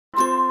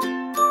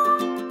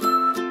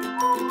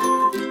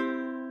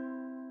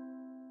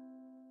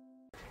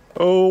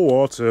Oh,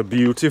 what a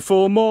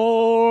beautiful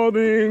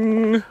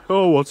morning.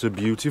 Oh, what a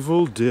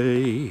beautiful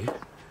day.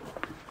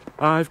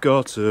 I've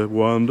got a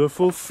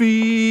wonderful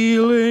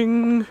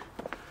feeling.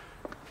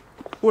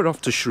 We're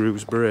off to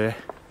Shrewsbury.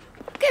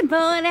 Good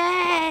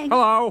morning.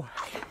 Hello.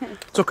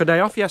 Took a day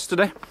off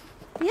yesterday.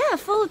 Yeah, a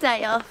full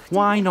day off.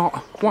 Why not?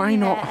 Why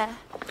not?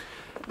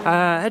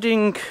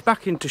 Heading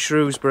back into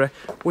Shrewsbury.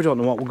 We don't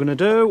know what we're going to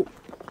do.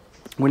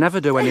 We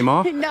never do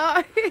anymore.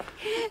 No.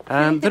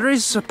 There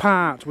is a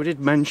part we did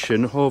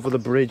mention over the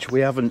bridge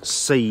we haven't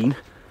seen.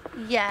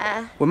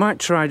 Yeah. We might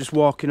try just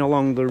walking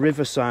along the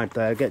riverside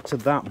there, get to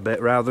that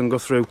bit rather than go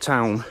through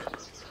town.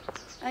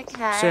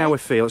 Okay. See how we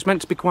feel. It's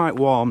meant to be quite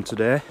warm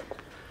today.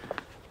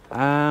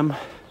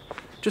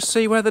 Just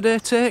see where the day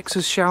takes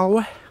us, shall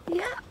we?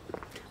 Yeah.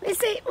 You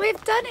see,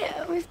 we've done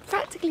it. We've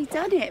practically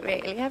done it,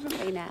 really,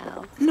 haven't we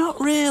now? Not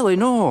really,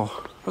 no.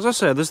 As I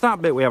say, there's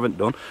that bit we haven't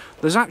done.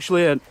 There's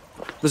actually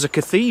there's a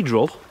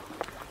cathedral.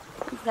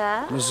 Is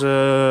there? There's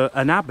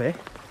an abbey.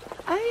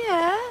 Oh,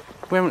 yeah.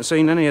 We haven't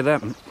seen any of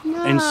them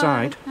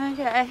inside.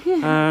 Okay.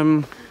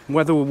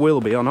 Whether we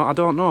will be or not, I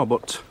don't know,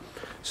 but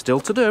still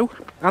to do.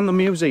 And the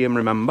museum,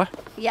 remember?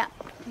 Yeah.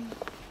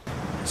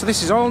 So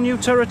this is all new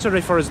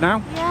territory for us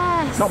now.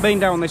 Yes. Not been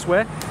down this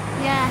way.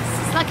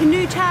 Yes, it's like a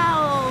new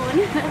town.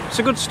 It's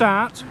a good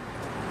start.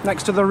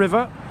 Next to the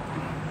river.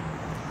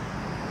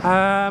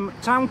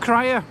 Town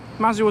crier.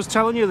 Mazzy was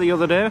telling you the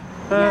other day.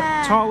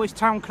 Yeah. Tallest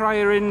town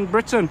crier in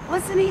Britain.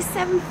 Wasn't he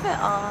 7 foot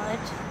odd?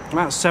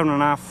 About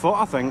 7.5 foot,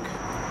 I think.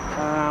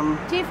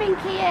 Do you think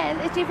he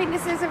is? Do you think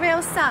this is a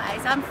real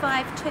size? I'm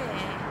 5'2".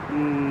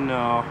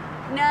 No.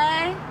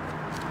 No?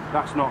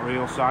 That's not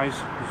real size.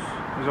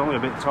 He's only a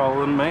bit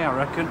taller than me, I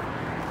reckon.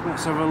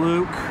 Let's have a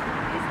look.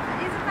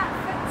 He's about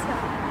foot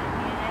taller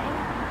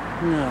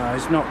than you. No,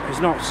 he's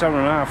not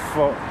 7.5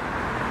 foot.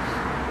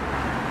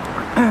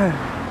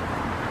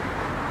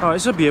 Oh,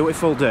 it's a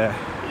beautiful day.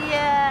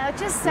 Yeah,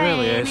 just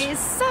saying, It really is. It's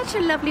such a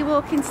lovely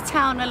walk into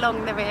town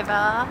along the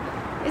river.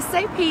 It's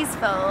so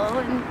peaceful,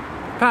 and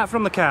Apart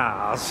from the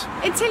cars.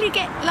 until you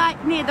get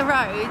like near the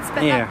roads,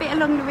 but Yeah. that bit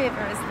along the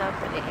river is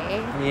lovely.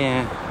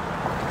 Yeah.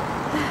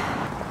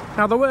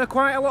 Now there were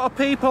quite a lot of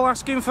people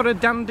asking for a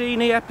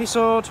Dandini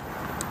episode.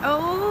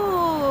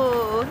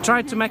 Oh!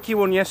 Tried to make you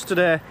one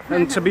yesterday,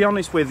 and to be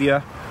honest with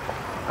you,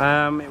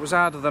 it was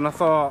harder than I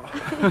thought.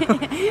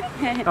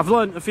 I've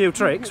learnt a few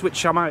tricks,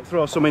 which I might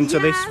throw some into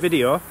this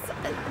video.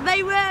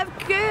 They were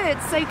good,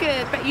 so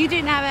good, but you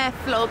didn't have air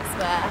vlogs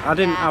worth. I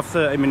didn't have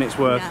 30 minutes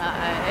worth.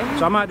 No.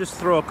 So I might just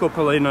throw a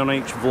couple in on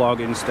each vlog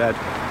instead.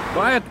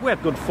 But we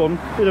had good fun,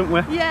 didn't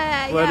we?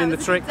 Yeah, Learning it the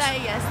was tricks. a good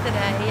day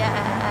yesterday,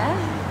 yeah.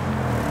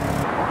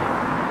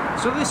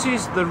 So this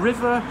is the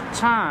River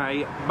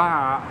Thai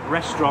Bar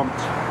Restaurant.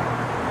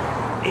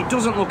 It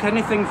doesn't look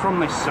anything from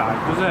this side,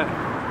 does it?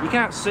 You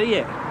can't see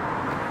it.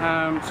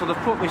 So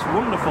they've put this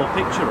wonderful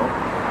picture up.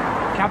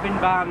 Cabin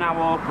bar now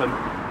open.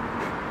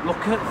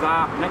 Look at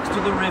that, next to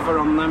the river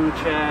on them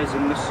chairs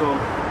in the sun.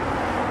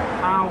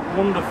 How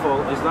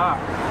wonderful is that?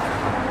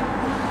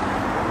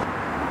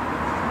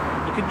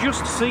 You can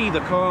just see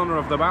the corner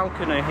of the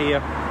balcony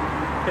here.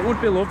 It would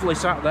be lovely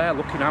sat there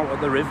looking out at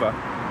the river.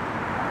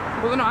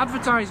 But they're not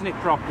advertising it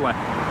properly.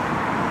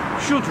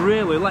 Should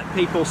really let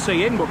people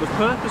see in, but they've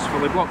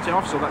purposefully blocked it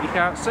off so that you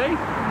can't see.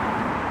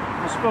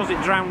 I suppose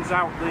it drowns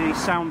out the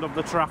sound of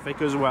the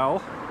traffic as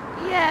well.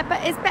 Yeah,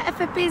 but it's better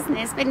for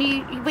business when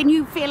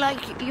you feel like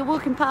you're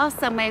walking past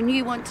somewhere and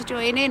you want to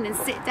join in and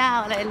sit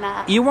down and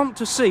that. You want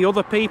to see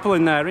other people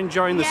in there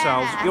enjoying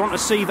themselves. Yeah. You want to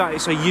see that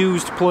it's a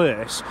used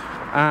place,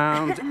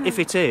 and if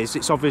it is,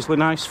 it's obviously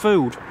nice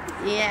food.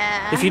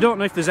 Yeah. If you don't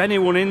know if there's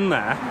anyone in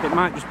there, it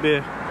might just be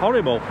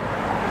horrible.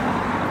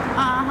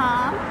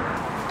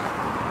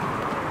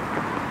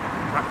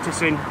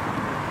 Practicing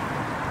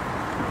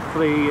for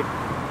the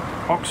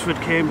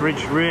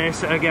Oxford-Cambridge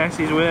race, I guess.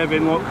 He's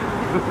waving, look.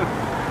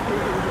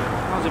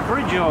 There's a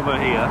bridge over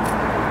here.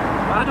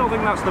 I don't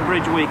think that's the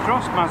bridge we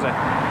crossed, Mazzy.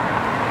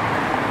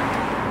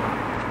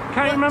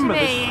 Can't remember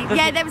this.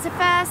 Yeah, there was the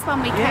first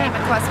one we came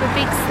across with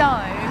big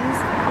stones,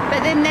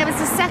 but then there was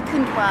a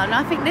second one.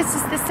 I think this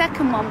is the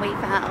second one we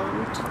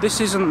found. This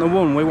isn't the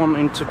one we're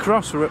wanting to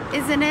cross,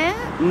 isn't it?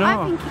 No.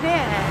 I think it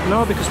is.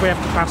 No, because we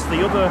have to pass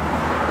the other.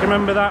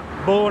 Remember that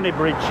Boney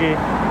Bridge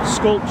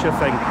sculpture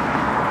thing?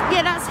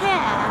 Yeah, that's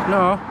here.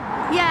 No.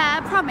 Yeah,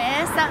 I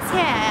promise, that's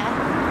here.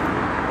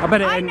 I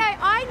bet it I ain't. know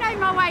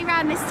my way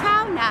around this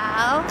town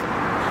now.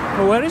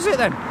 Well, where is it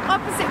then?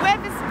 Opposite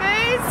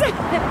Weatherspoons.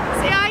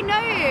 See, I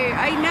know.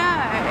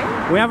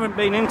 We haven't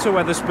been into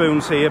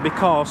Weatherspoons here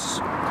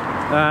because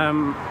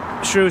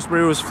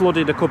Shrewsbury was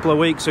flooded a couple of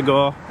weeks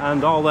ago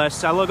and all their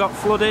cellar got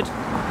flooded.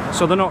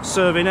 So they're not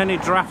serving any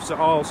drafts at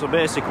all, so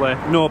basically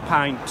no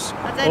pints,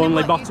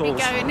 only bottles. I don't know what you'd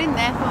be going in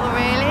there for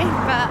really,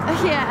 but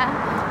yeah.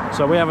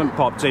 So we haven't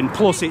popped in,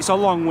 plus it's a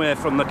long way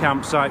from the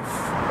campsite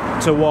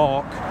to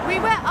walk. We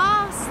were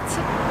asked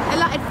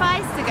like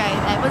advice to go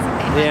there, wasn't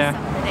it, by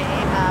somebody,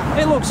 but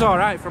it looks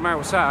alright from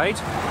outside.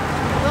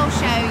 we'll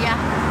show you.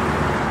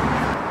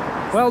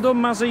 Well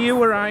done, Mazzy, you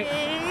were right.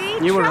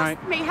 You were right.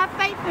 Trust me, have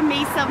faith in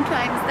me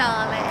sometimes,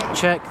 darling.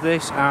 Check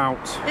this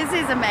out. This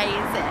is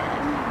amazing.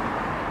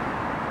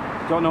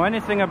 Don't know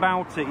anything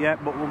about it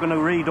yet, but we're going to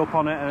read up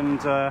on it and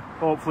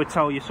hopefully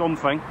tell you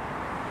something.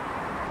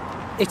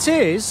 It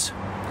is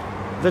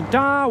the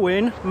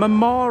Darwin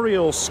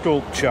Memorial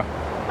Sculpture.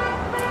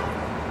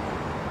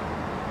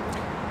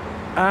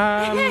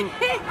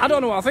 I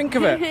don't know what I think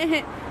of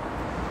it.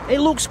 It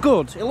looks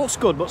good,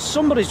 but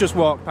somebody's just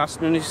walked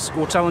past and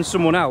we're telling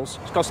someone else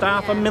it's cost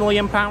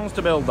 £500,000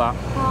 to build that.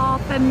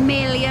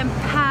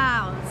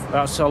 £500,000.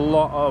 That's a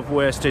lot of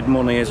wasted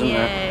money, isn't it?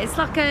 Yeah, it's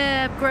like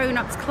a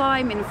grown-up's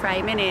climbing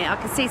frame, isn't it? I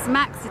can see some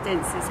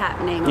accidents is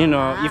happening. You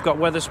know, you've got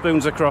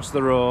Weatherspoons across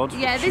the road.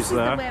 Yeah, this is the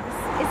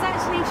Weatherspoons. It's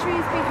actually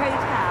Shrewsbury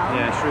Hotel.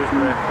 Yeah,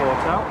 Shrewsbury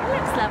Hotel. It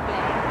looks lovely.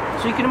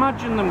 So you can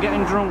imagine them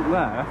getting drunk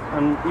there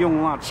and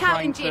young lads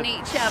challenging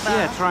each other.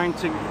 Yeah, trying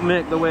to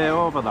make their way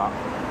over that.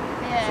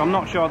 Yeah. So I'm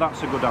not sure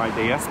that's a good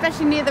idea.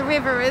 Especially near the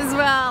river as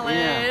well.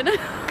 Yeah.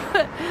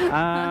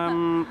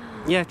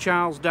 Yeah,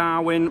 Charles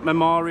Darwin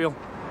Memorial.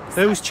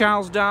 Who's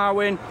Charles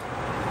Darwin?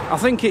 I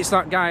think it's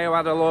that guy who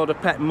had a load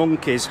of pet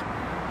monkeys.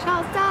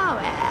 Charles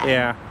Darwin?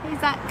 Yeah. Who's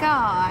that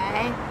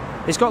guy?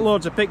 He's got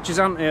loads of pictures,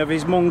 hasn't he, of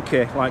his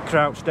monkey, like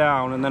crouched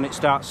down, and then it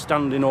starts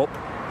standing up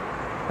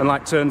and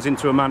like turns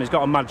into a man. He's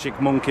got a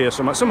magic monkey or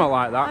something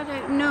like that. I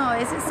don't know.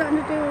 Is it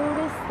something to do with all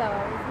this though as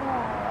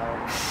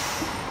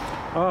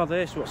well? Oh,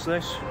 this, what's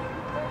this?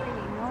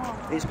 Really not.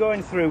 It's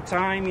going through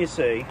time, you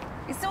see.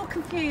 It's all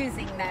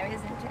confusing though,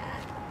 isn't it?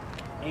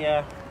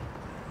 Yeah.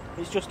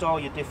 It's just all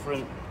your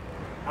different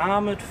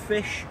armoured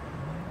fish.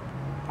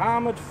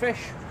 Armoured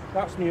fish.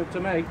 That's new to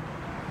me.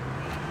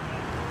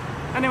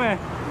 Anyway.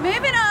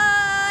 Moving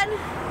on.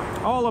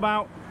 All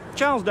about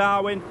Charles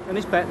Darwin and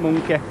his pet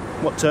monkey.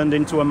 What turned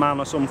into a man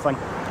or something.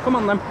 Come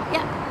on then.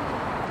 Yeah.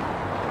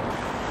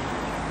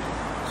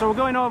 So we're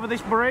going over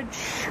this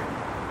bridge.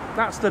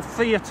 That's the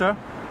theatre.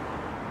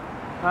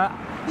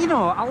 You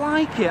know, I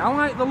like it. I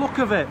like the look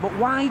of it. But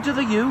why do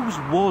they use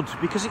wood?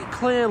 Because it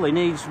clearly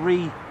needs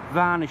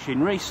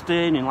varnishing,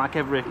 restaining like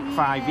every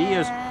 5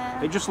 years.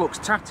 It just looks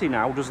tatty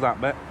now, does that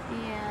bit?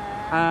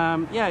 Yeah.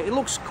 Yeah, it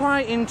looks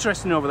quite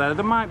interesting over there.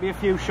 There might be a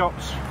few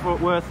shops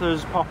worth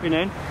us popping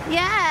in.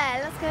 Yeah,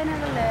 let's go and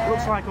have a look.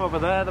 Looks like over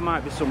there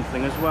might be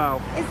something as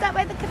well. Is that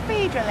where the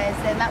cathedral is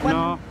then? That one?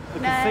 No, the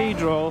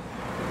cathedral.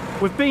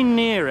 We've been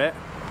near it.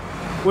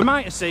 We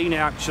might have seen it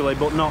actually,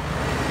 but not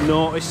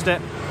noticed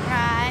it.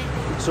 Right.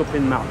 It's up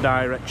in that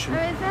direction.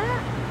 Where is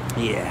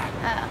it? Yeah.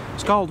 Oh.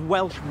 It's called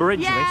Welsh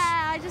Bridge, Yeah, this.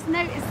 I just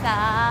noticed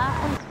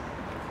that.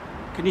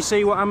 Can you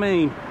see what I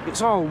mean?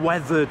 It's all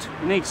weathered.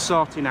 It needs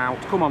sorting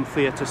out. Come on,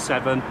 Theatre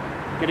 7.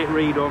 Get it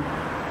redone.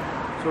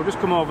 So we'll just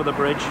come over the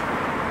bridge. It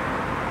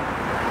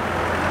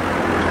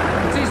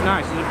is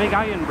nice. There's a big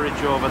iron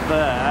bridge over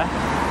there.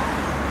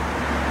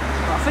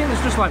 I think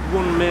there's just like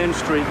one main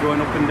street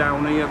going up and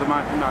down here that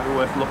might be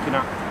worth looking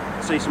at.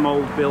 See some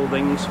old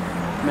buildings,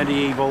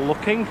 medieval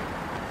looking.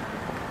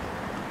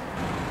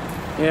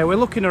 Yeah, we're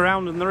looking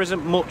around and there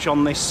isn't much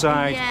on this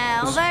side.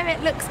 Yeah, although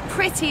it looks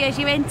pretty as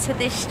you enter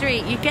this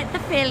street, you get the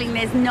feeling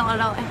there's not a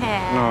lot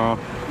here. No.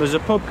 There's a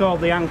pub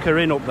called the Anchor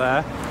Inn up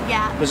there.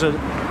 Yeah. There's a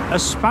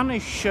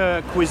Spanish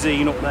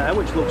cuisine up there,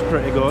 which looks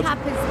pretty good.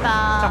 Tapas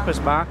bar. Tapas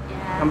bar.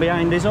 Yeah. And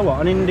behind is a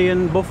what? An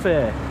Indian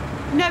buffet.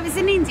 No, it was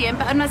an Indian,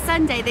 but on a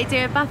Sunday they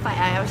do a buffet.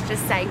 I was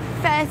just saying,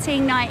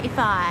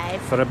 $13.95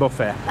 For a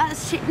buffet.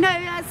 That's cheap. No,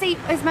 that's eat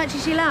as much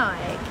as you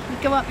like. You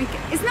go up.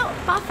 It's not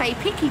buffet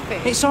picky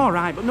food. It's all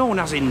right, but no one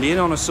has Indian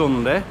on a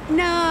Sunday.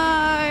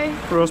 No.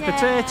 Roast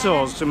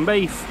potatoes, some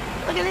beef.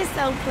 Look at this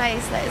old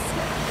place. Let's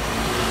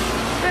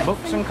look.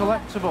 Books and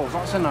collectibles.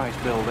 That's a nice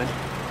building.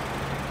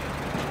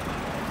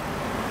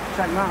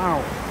 Check that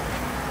out.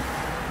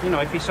 You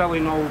know, if you're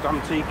selling old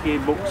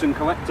antique books and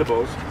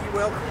collectibles.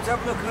 You're welcome to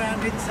have a look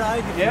around inside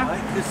if you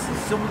like, because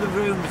some of the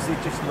rooms they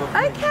just love.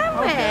 Oh,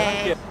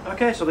 can we?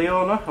 Okay, so the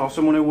owner or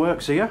someone who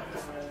works here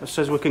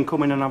says we can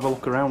come in and have a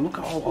look around. Look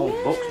at all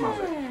old books,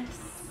 Mazzy.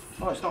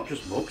 Oh, it's not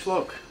just books,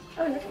 look.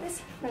 Oh, look at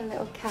this for a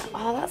little cat.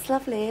 Oh, that's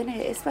lovely, isn't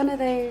it? It's one of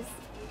those.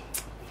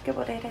 Look at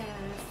what it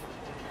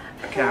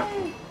is. A cat.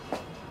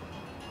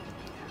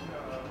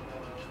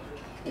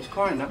 It's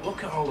quite nice.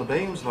 Look at all the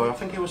beams though. I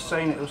think he was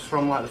saying it was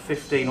from like the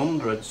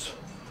 1500s.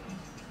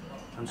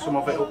 And some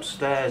of it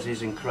upstairs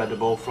is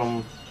incredible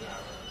from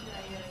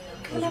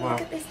as well.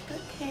 Look at this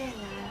book here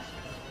now.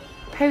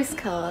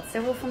 Postcards,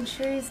 they're all from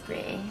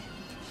Shrewsbury.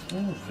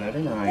 Oh,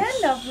 very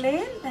nice. They're lovely,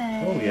 aren't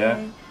they? Oh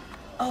yeah.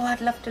 Oh,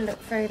 I'd love to look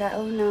through that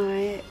all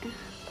night.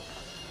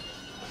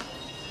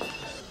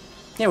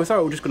 Yeah, we thought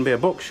it was just going to be a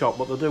bookshop,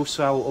 but they do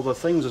sell other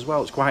things as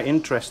well. It's quite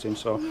interesting,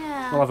 so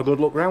Yeah. we'll have a good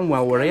look round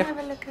while we're here. Have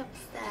a look upstairs.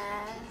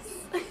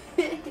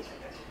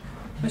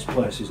 This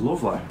place is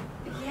lovely.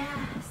 Yes.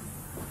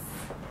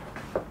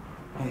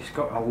 It's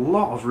got a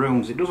lot of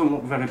rooms. It doesn't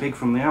look very big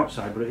from the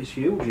outside, but it's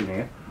huge in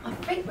here. I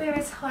think we're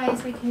as high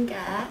as we can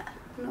get.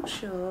 I'm not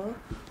sure.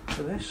 Look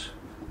at this.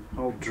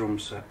 Old drum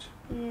set.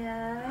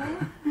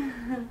 Yeah.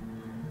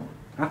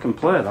 I can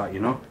play that, you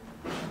know.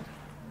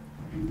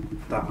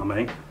 That I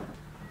mean.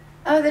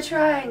 Oh, the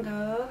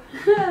triangle.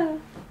 Look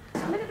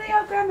at the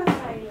old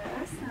gramophone.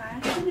 That's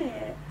nice, isn't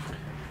it?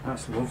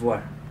 That's lovely.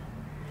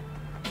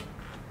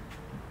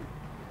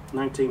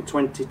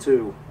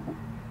 1922.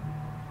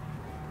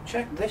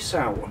 Check this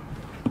out.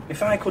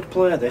 If I could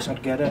play this,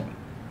 I'd get it.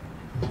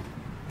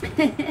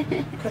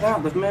 Look at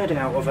that, they've made it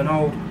out of an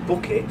old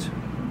bucket.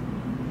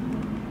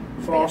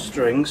 4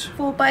 strings.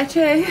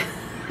 4x2.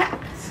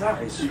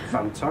 That is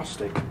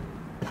fantastic.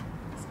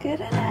 It's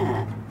good,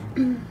 isn't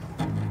it?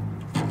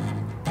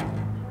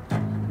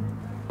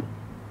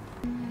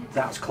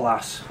 That's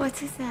class.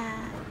 What is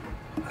that?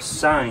 A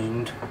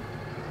signed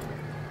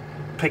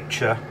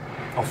picture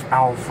of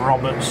Alf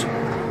Roberts.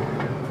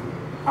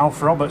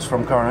 Alf Roberts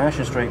from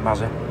Coronation Street,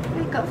 Mazzy.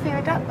 We've got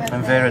Vera Duckworth.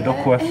 And Vera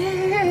Duckworth.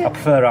 I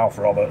prefer Alf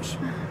Roberts.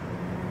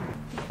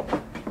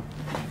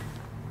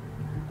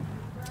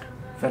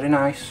 Very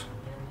nice.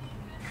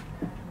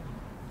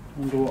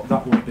 Wonder what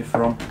that would be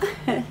from.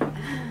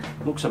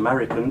 Looks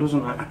American,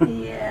 doesn't it?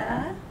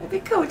 Yeah. It'd be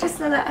cool just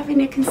like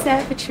having a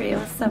conservatory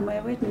or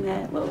somewhere, wouldn't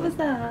it? What was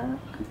that?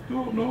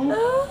 Oh no.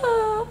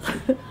 Oh.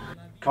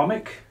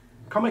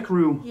 Comic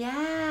room.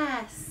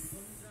 Yes.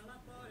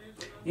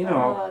 You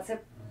know, Oh, it's a...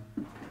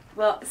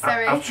 What?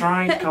 Sorry. I've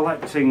tried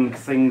collecting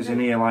things in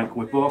here, like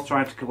we both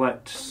tried to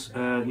collect,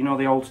 you know,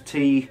 the old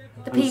tea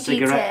The and PG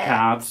cigarette tips.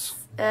 cards.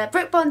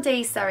 Brooke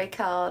Bondi, sorry,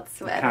 cards,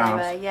 whatever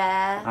Cards. they were,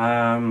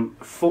 yeah.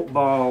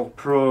 Football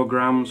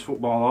programmes,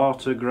 football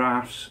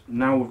autographs,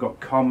 now we've got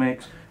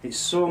comics. It's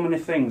so many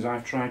things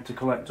I've tried to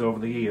collect over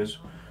the years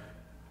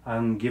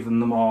and given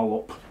them all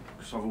up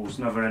because I was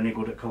never any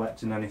good at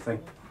collecting anything.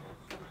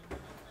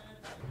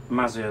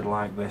 Mazzy would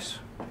like this.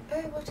 Oh,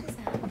 what is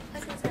that? What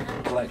is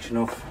that? Collection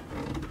of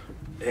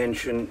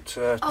ancient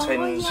Oh,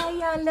 tins.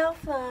 yeah, I love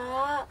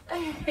that.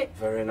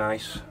 Very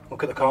nice.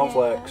 Look at the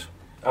cornflakes.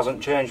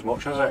 Hasn't changed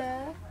much, has it?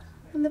 Yeah.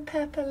 And the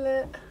pepper,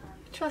 look.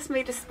 Trust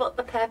me to spot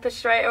the pepper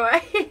straight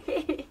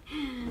away.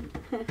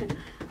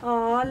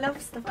 Oh, I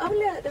love stuff. Oh,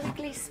 look, the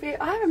Wrigley Spirit.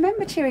 I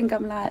remember chewing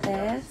gum like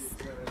this.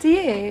 Do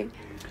you?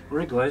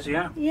 Wrigley's,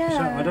 yeah. Yeah.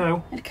 Certainly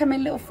do. It'd come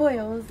in little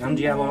foils. And didn't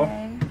yellow.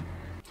 they?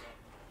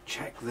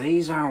 Check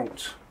these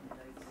out.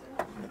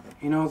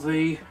 You know,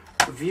 the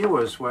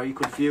viewers where you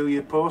could view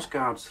your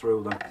postcards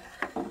through them.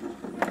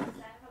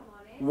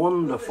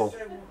 Wonderful.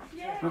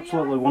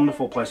 Absolutely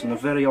wonderful place, and the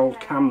very old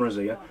cameras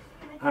here,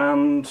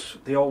 and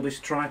the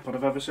oldest tripod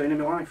I've ever seen in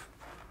my life.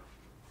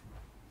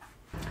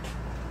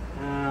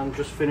 And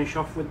just finish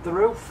off with the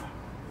roof.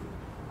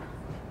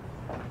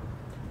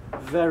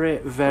 Very,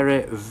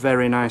 very,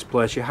 very nice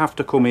place. You have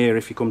to come here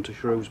if you come to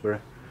Shrewsbury.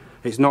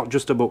 It's not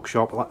just a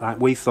bookshop like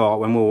we thought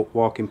when we were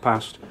walking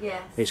past.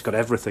 Yes. It's got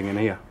everything in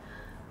here.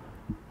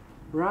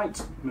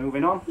 Right,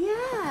 moving on.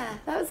 Yeah,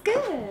 that was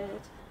good.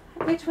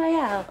 Which way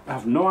out? I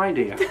have no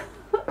idea. In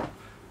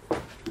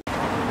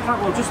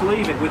fact, we'll just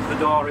leave it with the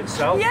door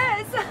itself.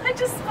 Yes, I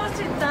just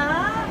spotted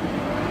that.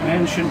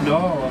 Ancient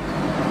door.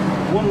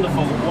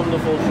 Wonderful,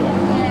 wonderful shop.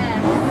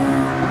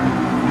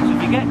 Yeah. So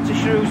if you get to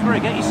Shrewsbury,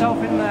 get yourself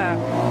in there.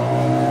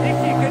 If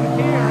you can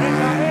hear it,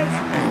 that is.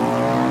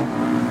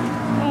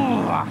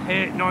 Oh, I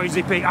hate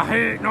noisy people. I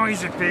hate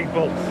noisy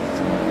people.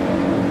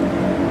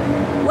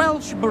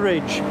 Welsh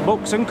Bridge,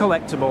 books and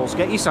collectibles.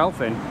 Get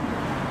yourself in.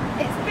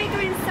 It's bigger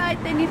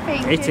inside than you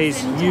think. It is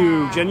isn't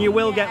huge, it? and you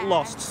will get Yes.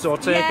 lost, so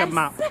take a Yes.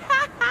 map.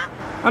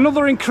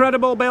 Another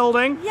incredible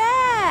building.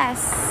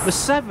 Yes. The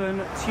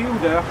 7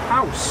 Tudor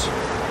house.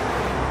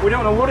 We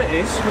don't know what it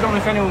is. We don't know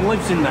if anyone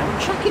lives in there.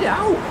 Check it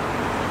out.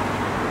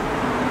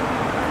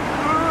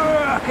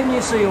 Can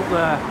you see up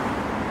there?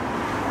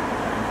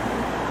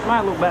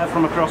 Might look better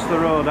from across the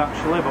road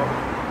actually, but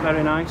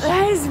very nice.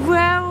 That is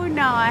well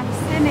nice,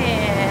 isn't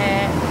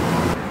it?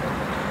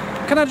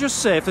 Can I just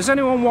say, if there's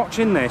anyone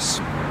watching this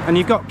and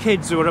you've got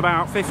kids who are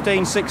about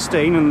 15,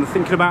 16 and they're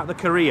thinking about the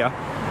career,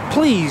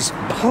 please,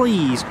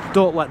 please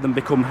don't let them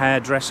become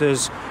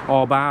hairdressers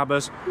or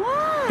barbers. Why?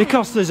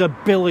 Because there's a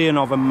billion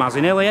of them, Mazzy.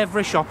 Nearly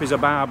every shop is a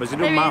barber's. It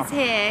doesn't There matter. is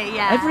here,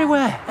 yeah.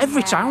 Everywhere,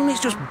 every Yeah. town, it's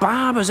just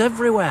barbers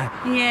everywhere.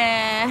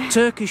 Yeah.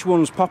 Turkish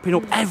ones popping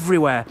up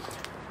everywhere.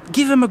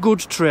 Give them a good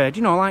trade,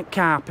 you know, like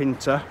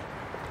carpenter,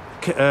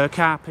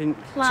 plumber,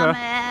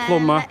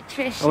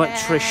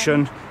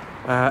 electrician,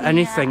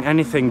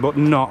 anything, but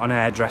not an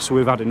hairdresser.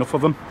 We've had enough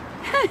of them.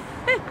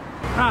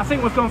 I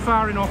think we've gone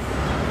far enough.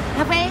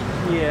 Have we?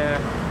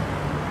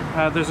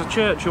 Yeah. There's a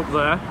church up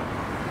there.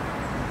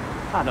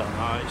 I don't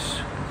know,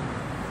 it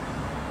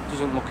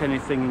doesn't look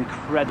anything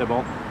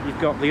incredible. You've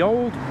got the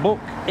old Buck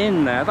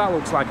Inn there. That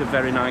looks like a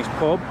very nice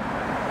pub.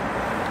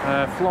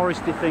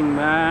 Floristy thing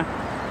there.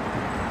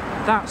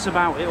 That's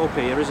about it up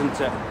here, isn't it?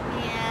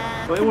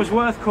 Yeah. But it was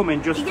worth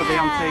coming just for the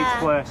antique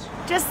place.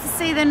 Just to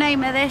see the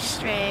name of this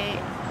street.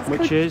 It's Which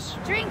called is?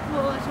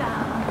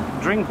 Drinkwater.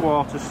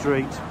 Drinkwater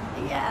Street.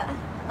 Yeah,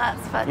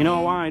 that's funny. You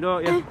know why,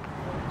 don't you?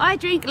 I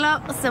drink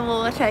lots of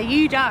water,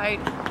 you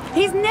don't.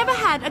 He's never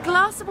had a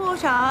glass of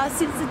water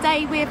since the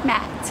day we've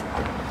met.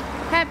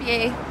 Have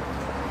you?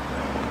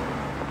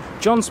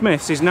 John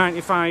Smith's is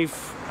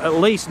 95, at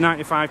least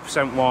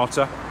 95%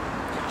 water.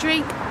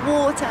 Drink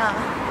water.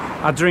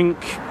 I drink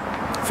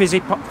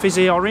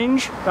fizzy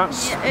orange.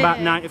 That's about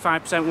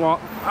 95%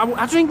 water.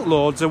 I drink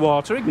loads of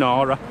water,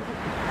 ignore her.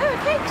 Oh, a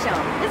cake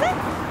shop, is it?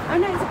 Oh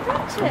no, it's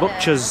a butcher.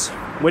 Butchers.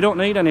 We don't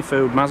need any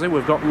food, Mazzy,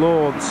 we've got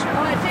loads.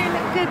 Oh, it do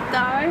look good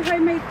though.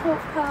 Homemade pork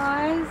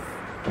pies.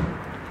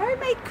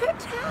 Homemade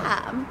cooked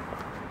ham.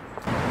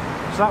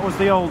 So that was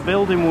the old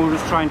building we were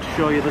just trying to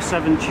show you, the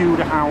 7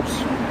 Tudor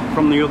house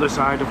from the other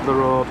side of the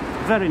road.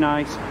 Very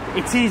nice.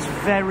 It is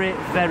very,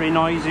 very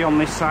noisy on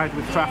this side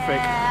with traffic.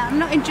 Yeah, I'm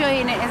not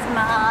enjoying it as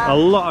much. A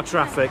lot of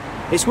traffic.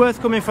 It's worth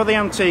coming for the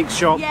antique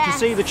shop Yes. to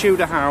see the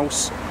Tudor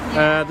house.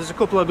 Yeah. There's a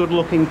couple of good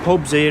looking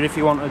pubs here if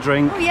you want a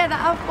drink. Oh yeah,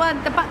 that other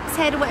one, the Buck's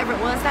Head or whatever it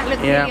was, that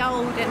looked Yeah. really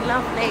old and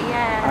lovely,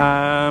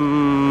 yeah.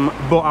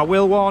 But I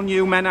will warn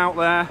you men out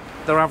there,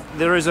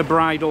 there is a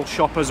bridal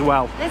shop as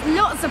well. There's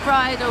lots of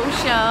bridal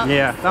shops.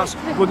 Yeah,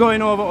 we're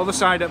going over other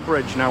side at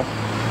bridge now.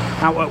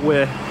 Out at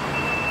way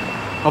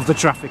of the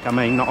traffic, I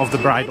mean, not of the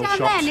bridal down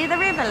shops. there near the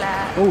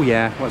rivulet. Oh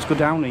yeah, let's go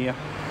down here.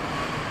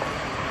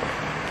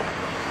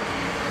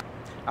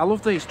 I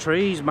love these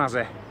trees,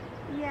 Mazzy.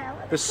 Yeah.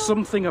 What There's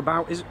something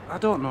about I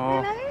don't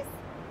know. willows?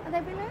 Are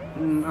they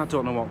willows? I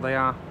don't know what they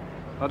are.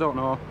 I don't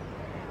know.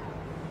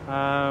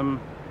 I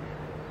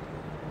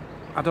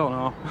don't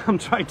know. I'm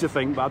trying to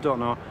think, but I don't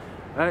know.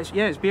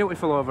 It's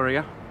beautiful over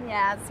here.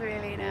 Yeah, it's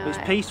really nice.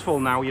 It's peaceful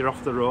now. You're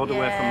off the road,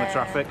 away from the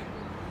traffic.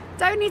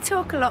 Don't he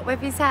talk a lot with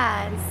his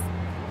hands?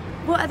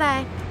 What are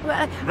they?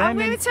 They're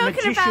We were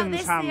talking about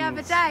this magician's the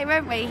other hands. day,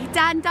 weren't we?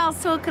 Dan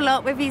does talk a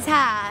lot with his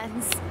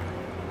hands.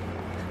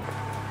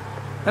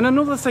 And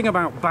another thing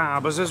about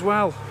barbers as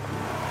well.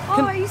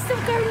 Oh, are you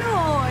still going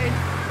on?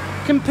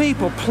 Can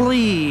people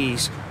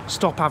please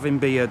stop having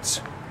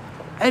beards?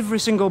 Every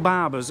single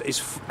barber's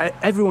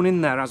everyone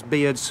in there has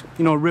beards.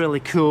 You know, really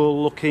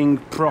cool looking,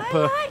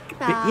 proper. I like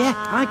that. Yeah,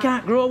 I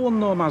can't grow one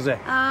though, Mazzy.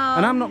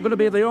 And I'm not going to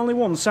be the only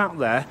one sat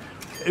there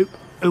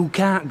who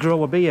can't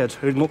grow a beard,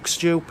 who looks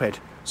stupid.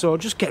 So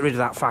just get rid of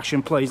that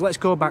fashion, please. Let's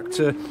go back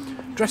to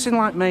dressing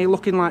like me,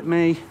 looking like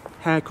me,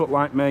 haircut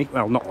like me.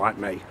 Well, not like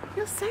me.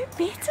 You're so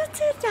bitter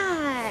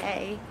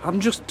today. I'm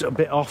just a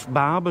bit off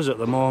barbers at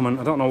the moment.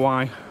 I don't know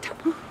why.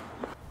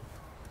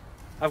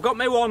 I've got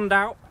my wand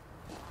out.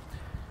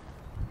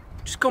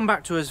 Just come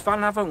back to us, Van,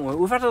 haven't we?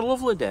 We've had a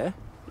lovely day.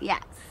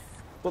 Yes.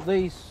 But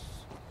these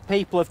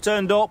people have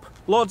turned up.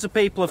 Loads of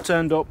people have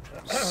turned up,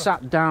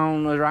 sat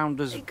down around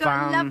us. We've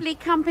got lovely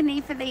company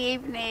for the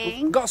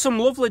evening. Got some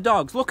lovely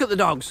dogs. Look at the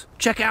dogs.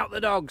 Check out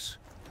the dogs.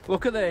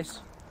 Look at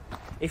this.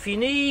 If you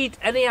need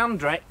any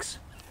Andrex,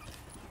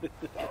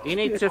 you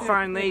need to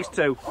find these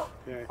two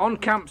on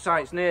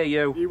campsites near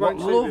you. What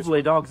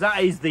lovely dogs.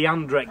 That is the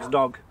Andrex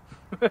dog.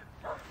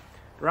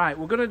 Right,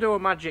 we're going to do a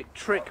magic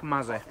trick,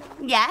 Mazzy.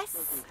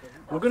 Yes.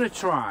 We're going to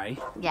try.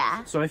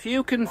 Yeah. So if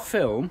you can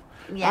film,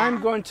 Yeah.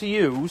 I'm going to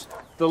use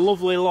the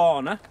lovely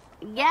Lorna.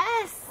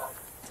 Yes.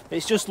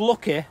 It's just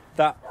lucky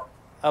that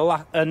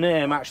a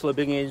name actually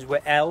begins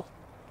with L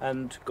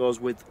and goes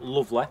with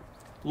lovely.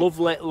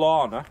 Lovely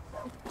Lorna.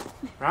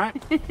 Right?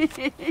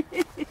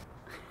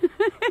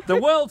 The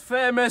world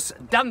famous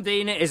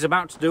Dandini is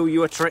about to do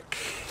you a trick.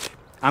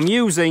 I'm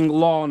using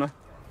Lorna.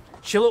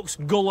 She looks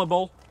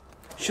gullible.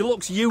 She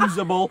looks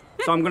usable,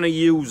 so I'm going to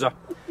use her.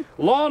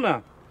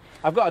 Lorna,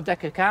 I've got a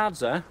deck of cards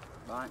there.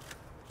 Right.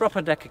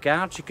 Proper deck of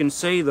cards. You can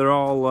see they're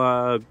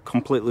all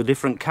completely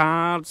different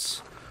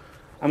cards.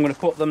 I'm going to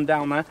put them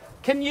down there.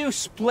 Can you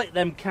split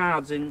them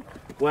cards in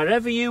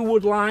wherever you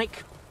would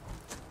like?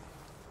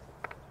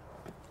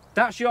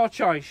 That's your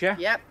choice, yeah?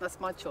 Yep, that's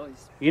my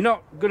choice. You're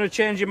not going to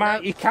change your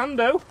mind? No. You can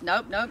do.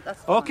 Nope,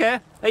 that's fine. Okay.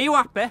 Are you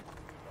happy?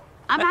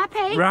 I'm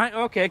happy. Right,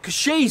 okay. Because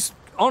she's,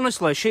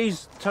 honestly,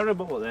 she's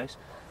terrible at this.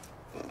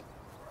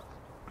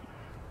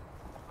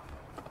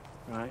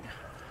 Right.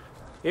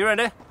 You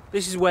ready?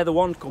 This is where the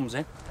wand comes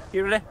in.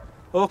 You ready?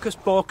 Hocus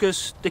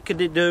pocus,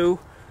 dickety-doo.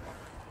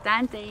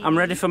 Dandy. I'm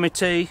ready for my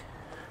tea.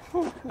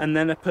 And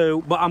then a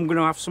poo. But I'm going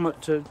to have something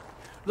to...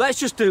 Let's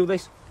just do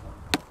this.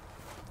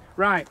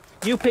 Right.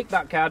 You picked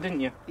that card,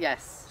 didn't you?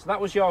 Yes. So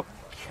that was your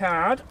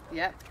card.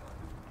 Yep.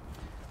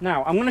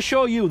 Now, I'm going to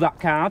show you that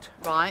card.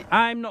 Right.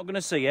 I'm not going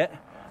to see it.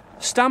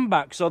 Stand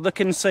back so they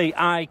can see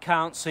I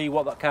can't see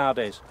what that card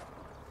is.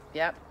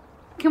 Yep.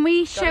 Can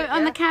we show it, it on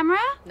yeah. the camera?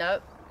 No.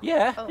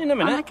 Yeah, Oh, in a On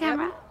the minute.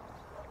 camera?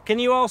 Can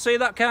you all see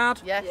that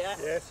card? Yes.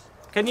 Yes.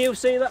 Can you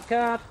see that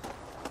card?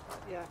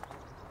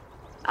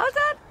 Hold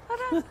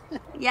on.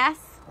 Yes.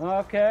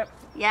 Okay.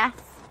 Yes.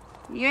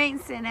 You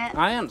ain't seen it.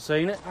 I haven't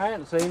seen it. I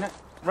haven't seen it.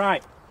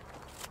 Right.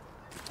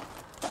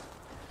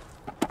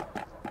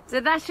 So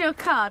that's your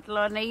card,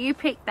 Lorna. You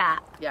pick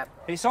that. Yep.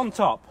 It's on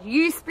top.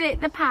 You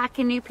split the pack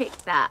and you pick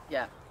that.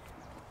 Yep.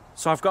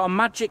 So I've got a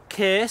magic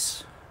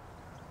case.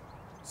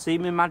 See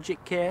my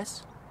magic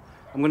case?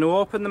 I'm going to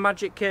open the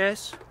magic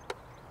case.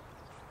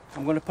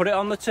 I'm going to put it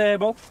on the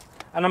table.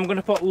 And I'm going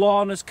to put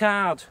Lorna's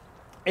card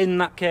in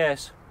that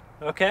case.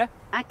 Okay?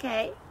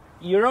 Okay.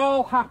 You're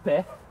all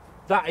happy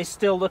that is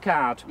still the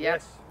card?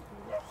 Yep.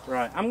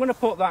 Right. I'm going to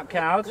put that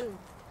card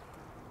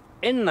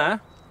in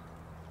there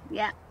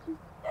Yeah.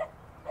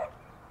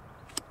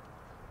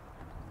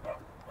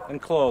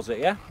 and close it,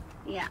 yeah?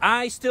 Yeah.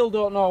 I still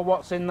don't know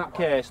what's in that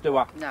case, do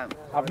I? No.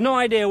 I've no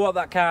idea what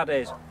that card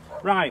is.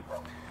 Right,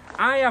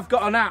 I have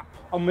got an app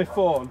on my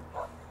phone.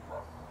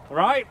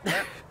 Right?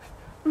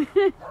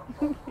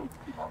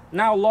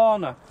 Now,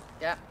 Lorna.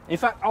 Yeah. In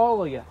fact,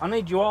 all of you. I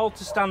need you all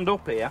to stand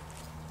up here.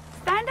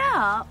 Stand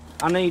up.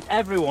 I need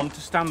everyone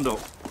to stand up.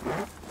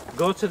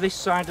 Go to this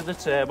side of the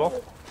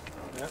table.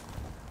 Yeah.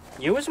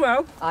 You as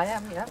well. I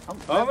am, yeah.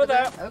 Over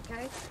there.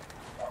 Okay.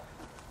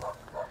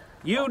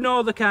 You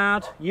know the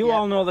card. You Yeah.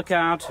 all know the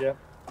card. Yeah.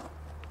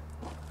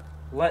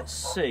 Let's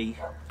see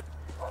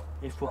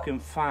if we can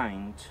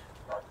find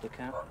the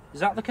card. Is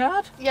that the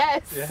card?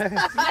 Yes. Yes.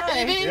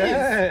 It is.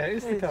 Yeah,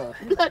 it's the card.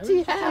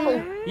 Bloody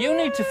hell. You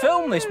need to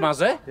film this,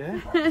 Mazzy.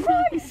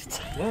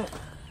 Yeah.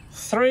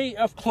 3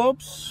 of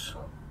clubs.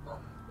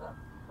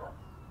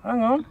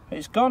 Hang on,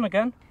 it's gone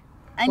again.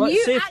 And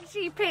Let's see you if-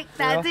 actually picked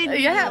that, didn't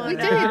you? Yeah, we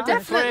did, Lorna?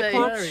 definitely.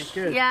 Very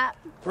good. Yeah.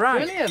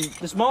 Right. Brilliant.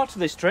 There's more to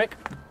this trick.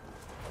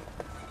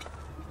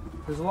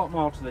 There's a lot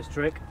more to this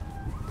trick.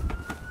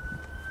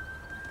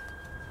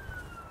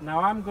 Now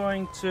I'm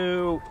going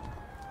to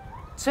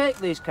take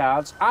these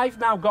cards. I've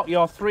now got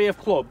your 3 of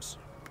clubs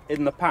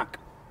in the pack.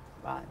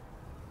 Right.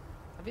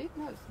 Have you?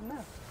 No, it's no.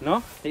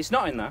 No, it's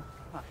not in there.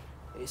 Right.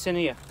 It's in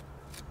here.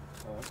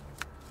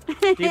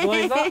 Do you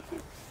believe that?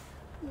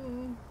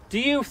 Do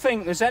you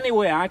think there's any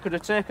way I could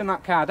have taken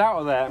that card out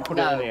of there and put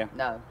it in here?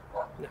 No.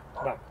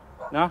 No.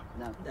 No?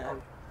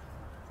 No.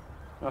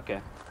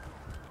 Okay.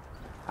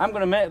 I'm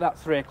going to make that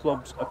 3 of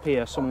clubs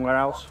appear somewhere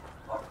else.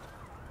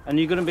 And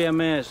you're going to be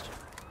amazed.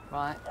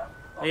 Right.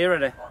 Are you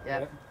ready?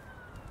 Yeah.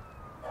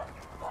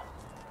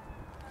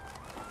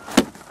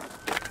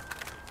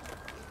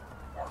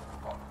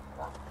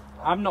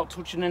 I'm not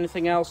touching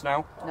anything else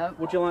now. No.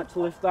 Would you like to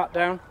lift that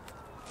down?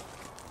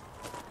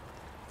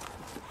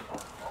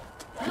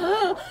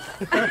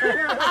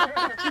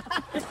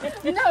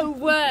 No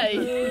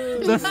way.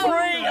 The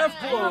 3 of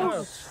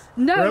clubs!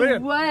 No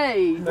Brilliant.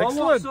 way. Well, what's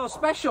Excellent. so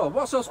special?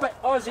 What's so special?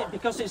 Oh, is it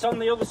because it's on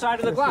the other side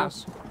of the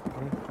glass?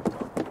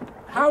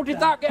 How did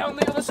that get on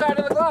the other side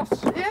of the glass?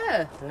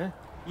 Yeah.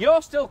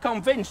 You're still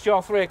convinced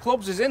your 3 of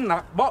clubs is in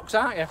that box,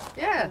 aren't you?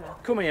 Yeah.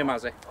 Come here,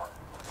 Mazzy.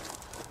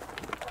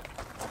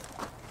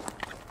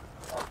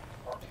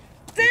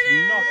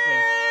 There's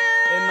nothing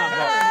in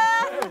that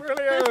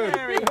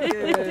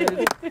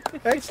Brilliant.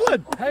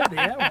 Excellent. Holy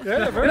hell. Yeah,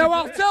 box. very Now,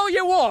 I'll tell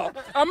you what,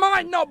 I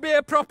might not be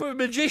a proper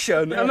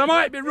magician and I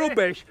might be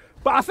rubbish,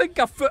 but I think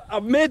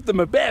I've made them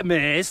a bit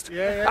amazed.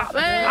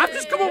 I've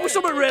just come up with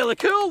something really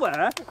cool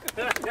there.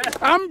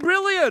 I'm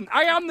brilliant.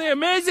 I am the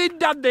amazing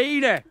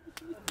Dandini.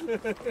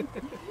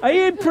 Are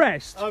you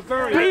impressed? I'm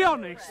very Be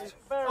honest.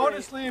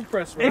 honestly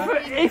impressed with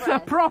that. If a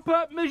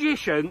proper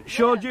magician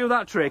showed you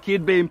that trick,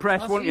 you'd be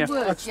impressed, wouldn't you?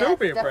 I'd still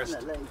be impressed.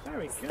 Definitely.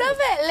 Very good. Stop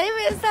it, leave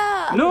it as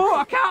that. No,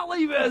 I can't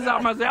leave it as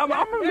that, Mazzy. I'm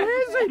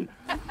amazing.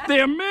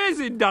 The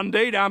amazing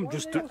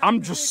Dandini.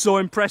 I'm just so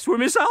impressed with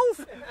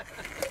myself.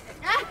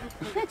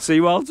 See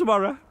you all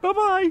tomorrow.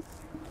 Bye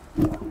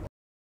bye.